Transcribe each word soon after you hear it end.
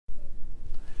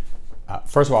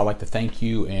First of all, I'd like to thank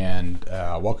you and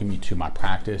welcome you to my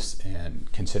practice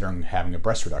and considering having a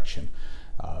breast reduction.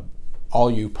 All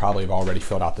you probably have already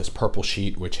filled out this purple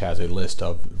sheet, which has a list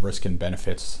of risk and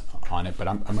benefits on it, but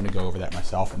I'm going to go over that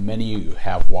myself. And many of you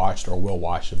have watched or will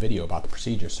watch a video about the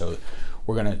procedure, so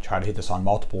we're going to try to hit this on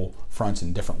multiple fronts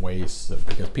in different ways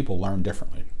because people learn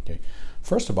differently. Okay.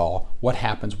 First of all, what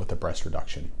happens with the breast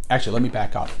reduction? Actually, let me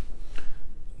back up.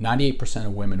 98%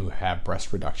 of women who have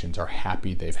breast reductions are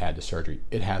happy they've had the surgery.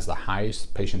 It has the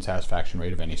highest patient satisfaction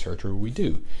rate of any surgery we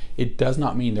do. It does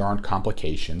not mean there aren't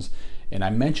complications. And I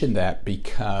mention that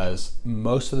because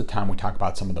most of the time we talk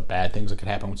about some of the bad things that could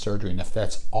happen with surgery. And if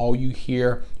that's all you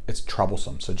hear, it's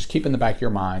troublesome. So just keep in the back of your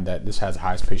mind that this has the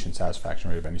highest patient satisfaction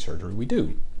rate of any surgery we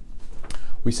do.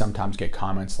 We sometimes get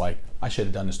comments like, I should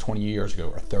have done this 20 years ago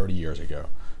or 30 years ago.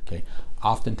 Okay.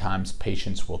 Oftentimes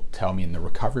patients will tell me in the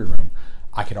recovery room,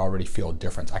 I could already feel a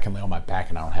difference. I can lay on my back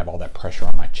and I don't have all that pressure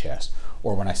on my chest.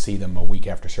 Or when I see them a week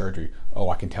after surgery, oh,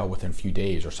 I can tell within a few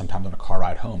days or sometimes on a car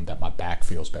ride home that my back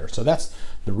feels better. So that's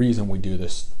the reason we do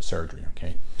this surgery,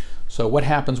 okay? So what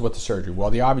happens with the surgery? Well,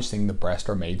 the obvious thing, the breasts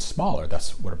are made smaller.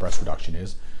 That's what a breast reduction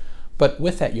is. But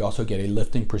with that, you also get a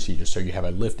lifting procedure. So you have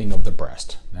a lifting of the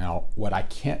breast. Now, what I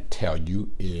can't tell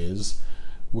you is,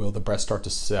 will the breast start to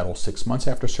settle 6 months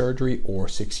after surgery or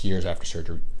 6 years after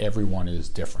surgery? Everyone is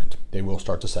different. They will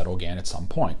start to settle again at some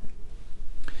point.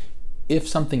 If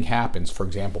something happens, for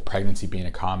example, pregnancy being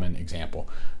a common example,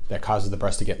 that causes the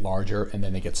breast to get larger and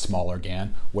then they get smaller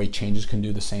again, weight changes can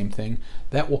do the same thing,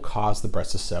 that will cause the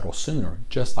breast to settle sooner,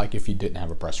 just like if you didn't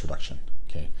have a breast reduction.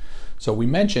 Okay. So we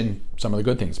mentioned some of the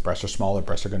good things. Breasts are smaller,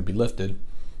 breasts are going to be lifted.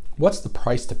 What's the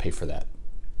price to pay for that?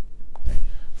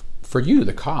 For you,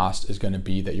 the cost is going to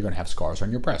be that you're going to have scars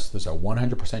on your breast. There's a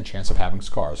 100% chance of having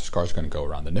scars. The scars are going to go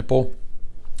around the nipple.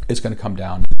 It's going to come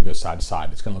down and go side to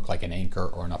side. It's going to look like an anchor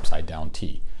or an upside down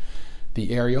T.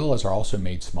 The areolas are also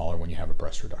made smaller when you have a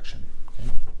breast reduction. Okay?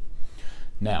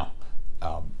 Now,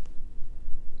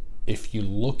 if you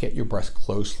look at your breast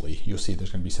closely, you'll see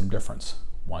there's going to be some difference.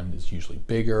 One is usually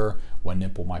bigger, one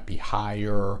nipple might be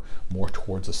higher, more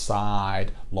towards the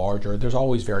side, larger. There's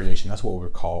always variation. That's what we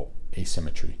would call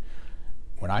asymmetry.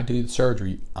 When I do the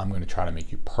surgery, I'm going to try to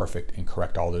make you perfect and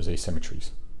correct all those asymmetries.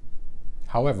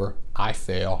 However, I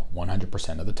fail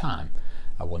 100% of the time.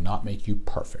 I will not make you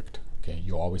perfect. Okay,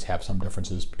 you'll always have some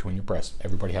differences between your breasts.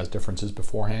 Everybody has differences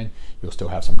beforehand. You'll still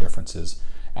have some differences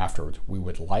afterwards. We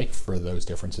would like for those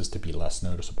differences to be less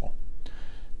noticeable.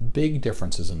 Big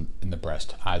differences in the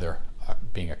breast, either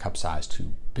being a cup size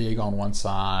too big on one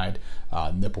side,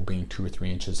 nipple being 2 or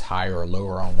 3 inches higher or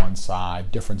lower on one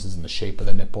side, differences in the shape of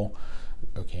the nipple.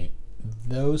 Okay,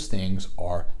 those things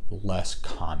are less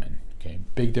common. Okay,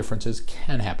 big differences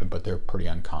can happen, but they're pretty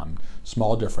uncommon.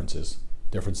 Small differences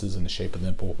in the shape of the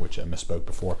nipple, which I misspoke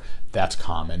before, that's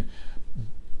common.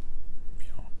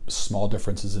 Small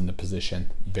differences in the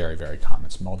position, very, very common.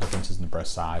 Small differences in the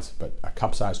breast size, but a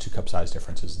cup size, 2 cup size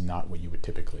difference is not what you would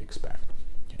typically expect.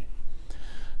 Okay.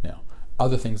 Now,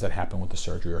 other things that happen with the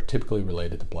surgery are typically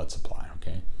related to blood supply.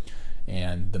 Okay.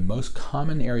 And the most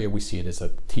common area we see it is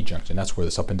at the T-junction. That's where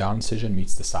this up and down incision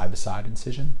meets the side-to-side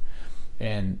incision.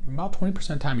 And about 20% of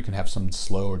the time you can have some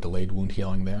slow or delayed wound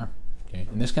healing there. Okay?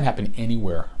 And this can happen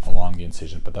anywhere along the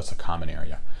incision, but that's a common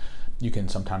area. You can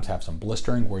sometimes have some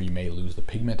blistering where you may lose the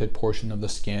pigmented portion of the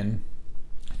skin.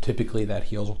 Typically that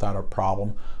heals without a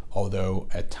problem, although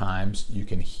at times you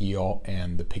can heal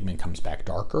and the pigment comes back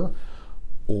darker,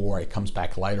 or it comes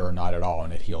back lighter or not at all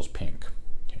and it heals pink.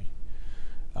 Okay?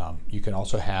 You can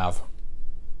also have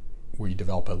where you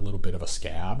develop a little bit of a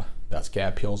scab. That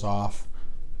scab peels off.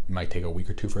 It might take a week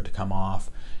or 2 for it to come off.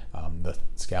 The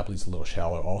scab leaves a little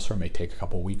shallow also. It may take a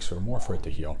couple of weeks or more for it to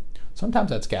heal. Sometimes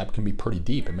that scab can be pretty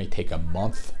deep. It may take a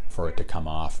month for it to come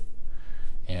off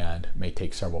and it may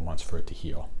take several months for it to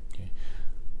heal. Okay.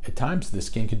 At times the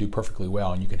skin can do perfectly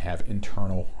well and you can have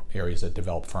internal areas that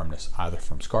develop firmness, either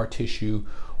from scar tissue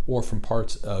or from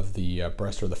parts of the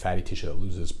breast or the fatty tissue that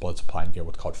loses blood supply and get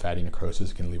what's called fatty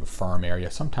necrosis. It can leave a firm area,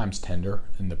 sometimes tender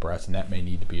in the breast, and that may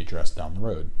need to be addressed down the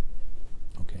road.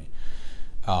 Okay.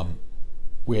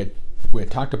 We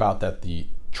had talked about that the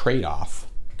trade-off,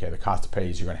 okay, the cost to pay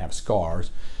is you're going to have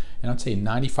scars, and I'd say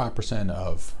 95%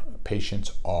 of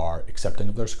patients are accepting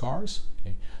of their scars.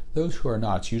 Okay. Those who are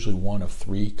not, it's usually one of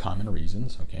 3 common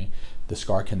reasons. Okay, the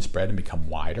scar can spread and become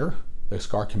wider. The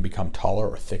scar can become taller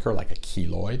or thicker, like a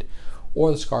keloid,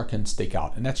 or the scar can stick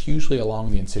out, and that's usually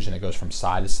along the incision that goes from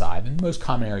side to side. And the most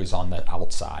common area is on the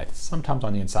outside, sometimes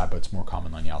on the inside, but it's more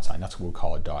common on the outside. That's what we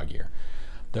call a dog ear.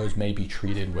 Those may be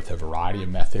treated with a variety of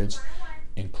methods,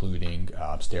 including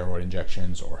steroid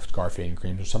injections or scar fading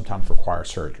creams, or sometimes require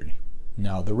surgery.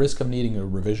 Now, the risk of needing a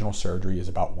revisional surgery is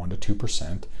about 1 to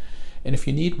 2%. And if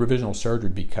you need revisional surgery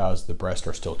because the breasts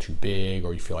are still too big,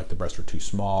 or you feel like the breasts are too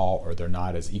small, or they're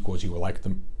not as equal as you would like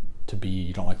them to be,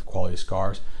 you don't like the quality of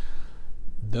scars,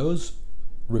 those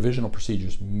revisional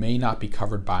procedures may not be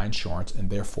covered by insurance and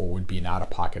therefore would be an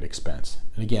out-of-pocket expense.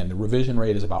 And again, the revision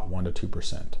rate is about 1 to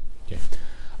 2%. Okay.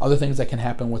 Other things that can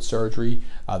happen with surgery,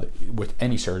 with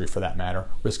any surgery for that matter: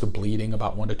 risk of bleeding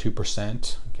about 1 to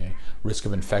 2%. Okay. Risk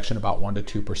of infection about 1 to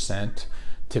 2%.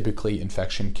 Typically,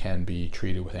 infection can be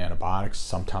treated with antibiotics,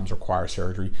 sometimes require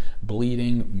surgery.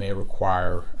 Bleeding may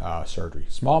require surgery.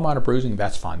 Small amount of bruising,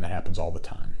 that's fine, that happens all the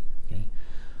time. Okay.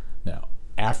 Now,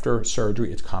 after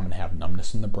surgery, it's common to have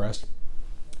numbness in the breast.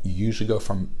 You usually go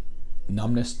from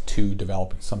numbness to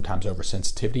developing sometimes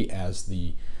oversensitivity as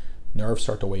the nerves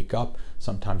start to wake up.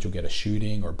 Sometimes you'll get a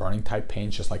shooting or burning type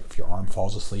pains, just like if your arm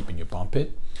falls asleep and you bump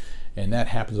it. And that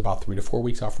happens about 3 to 4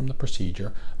 weeks out from the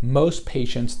procedure. Most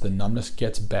patients, the numbness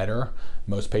gets better.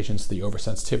 Most patients, the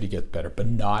oversensitivity gets better, but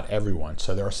not everyone.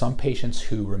 So there are some patients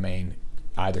who remain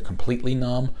either completely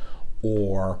numb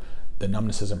or the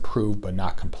numbness is improved, but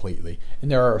not completely. And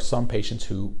there are some patients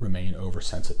who remain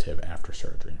oversensitive after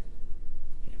surgery.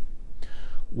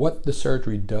 What the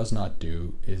surgery does not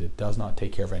do is it does not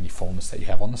take care of any fullness that you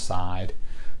have on the side.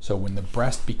 So when the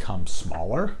breast becomes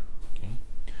smaller,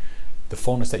 the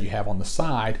fullness that you have on the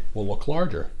side will look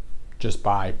larger just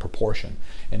by proportion.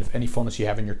 And if any fullness you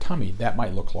have in your tummy, that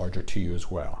might look larger to you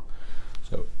as well.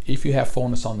 So if you have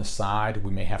fullness on the side,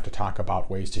 we may have to talk about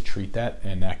ways to treat that,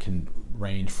 and that can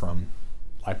range from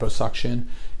liposuction.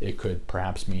 It could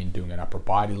perhaps mean doing an upper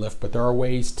body lift, but there are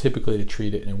ways typically to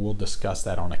treat it, and we'll discuss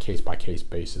that on a case-by-case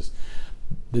basis.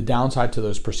 The downside to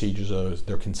those procedures is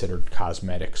they're considered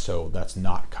cosmetic, so that's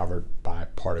not covered by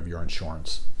part of your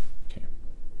insurance. Okay.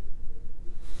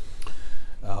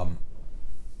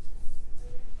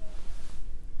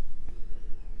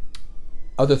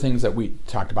 Other things that we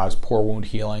talked about is poor wound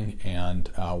healing, and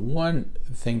one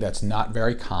thing that's not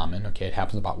very common, okay, it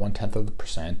happens about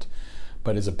 0.1%,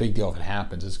 but is a big deal if it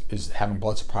happens, is having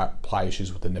blood supply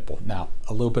issues with the nipple. Now,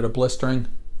 a little bit of blistering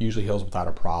usually heals without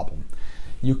a problem.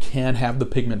 You can have the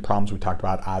pigment problems we talked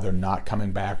about, either not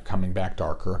coming back, coming back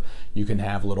darker. You can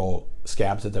have little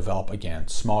scabs that develop. Again,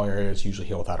 small areas usually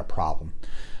heal without a problem.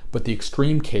 But the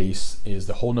extreme case is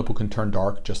the whole nipple can turn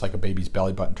dark, just like a baby's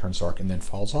belly button turns dark and then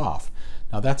falls off.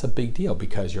 Now that's a big deal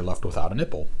because you're left without a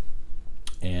nipple.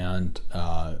 And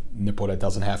nipple that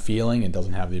doesn't have feeling and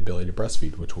doesn't have the ability to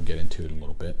breastfeed, which we'll get into in a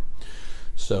little bit.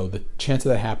 So the chance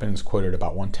of that happening is quoted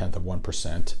about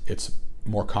 0.1%. It's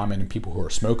more common in people who are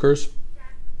smokers,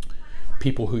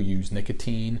 people who use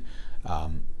nicotine,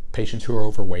 patients who are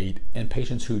overweight, and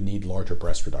patients who need larger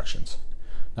breast reductions.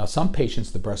 Now, some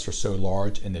patients, the breasts are so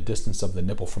large and the distance of the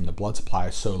nipple from the blood supply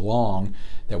is so long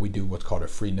that we do what's called a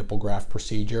free nipple graft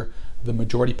procedure. The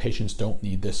majority of patients don't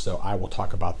need this, so I will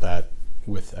talk about that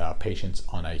with patients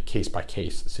on a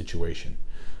case-by-case situation.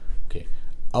 Okay.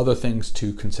 Other things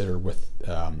to consider with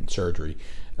surgery.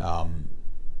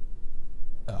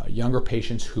 Younger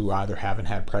patients who either haven't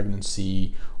had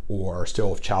pregnancy or are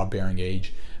still of childbearing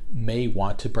age may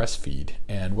want to breastfeed.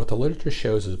 And what the literature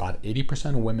shows is about 80%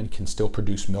 of women can still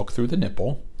produce milk through the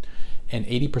nipple, and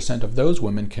 80% of those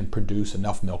women can produce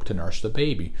enough milk to nourish the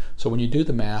baby. So when you do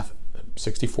the math,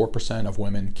 64% of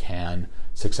women can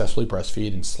successfully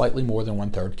breastfeed, and slightly more than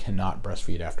 1/3 cannot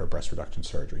breastfeed after breast reduction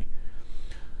surgery.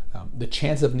 The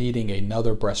chance of needing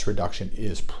another breast reduction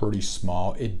is pretty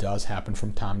small. It does happen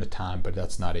from time to time, but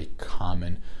that's not a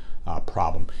common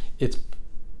problem. It's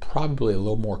probably a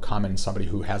little more common in somebody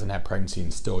who hasn't had pregnancy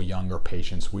and still younger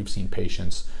patients. We've seen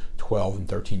patients 12 and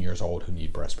 13 years old who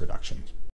need breast reductions.